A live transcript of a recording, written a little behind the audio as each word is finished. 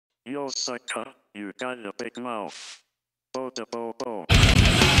Yo, sucker, you got a big mouth. Bo-da-bo-bo.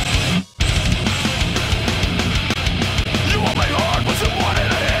 You want my heart, but you want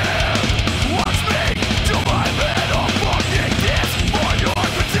it here. Watch me till my little fucking kiss for your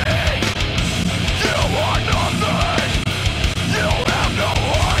critique. You are nothing. You have no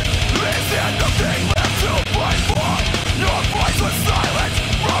heart. Is there nothing left to fight for? Your voice was silent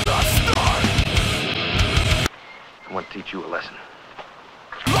from the start. I want to teach you a lesson.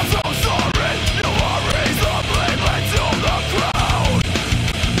 I'm so sorry. You are reasonably led to the crowd.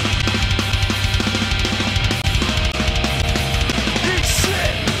 Eat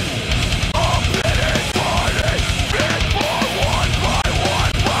shit. A pity party. Bid for one by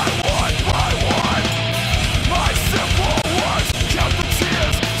one by one by one. My simple words count the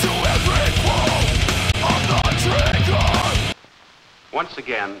tears to every pull of the trigger. Once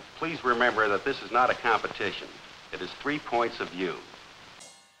again, please remember that this is not a competition. It is 3 points of view.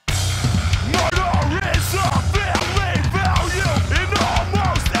 Murder is a family value in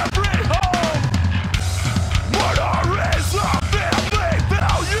almost every home. Murder is a family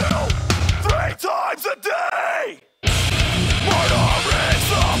value 3 times a day. Murder is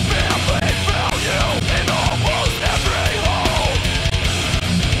a family value in almost every home.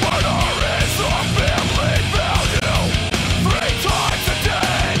 Murder is a family value 3 times a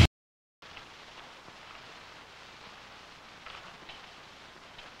day.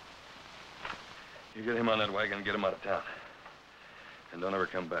 You get him on that wagon and get him out of town. And don't ever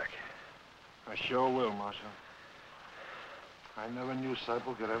come back. I sure will, Marshal. I never knew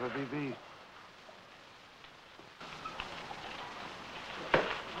Seipel could ever be beat.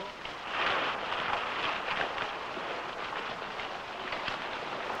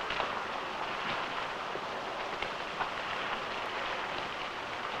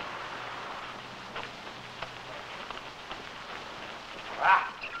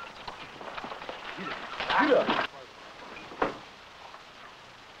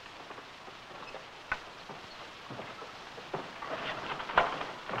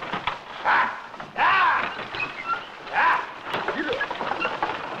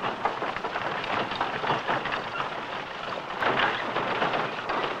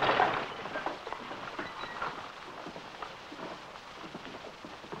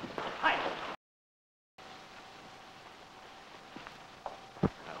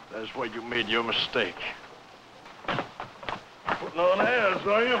 That's where you made your mistake. Putting on airs,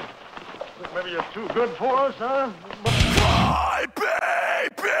 are you? Think maybe you're too good for us, huh? Cry,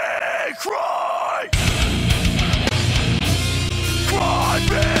 baby, cry!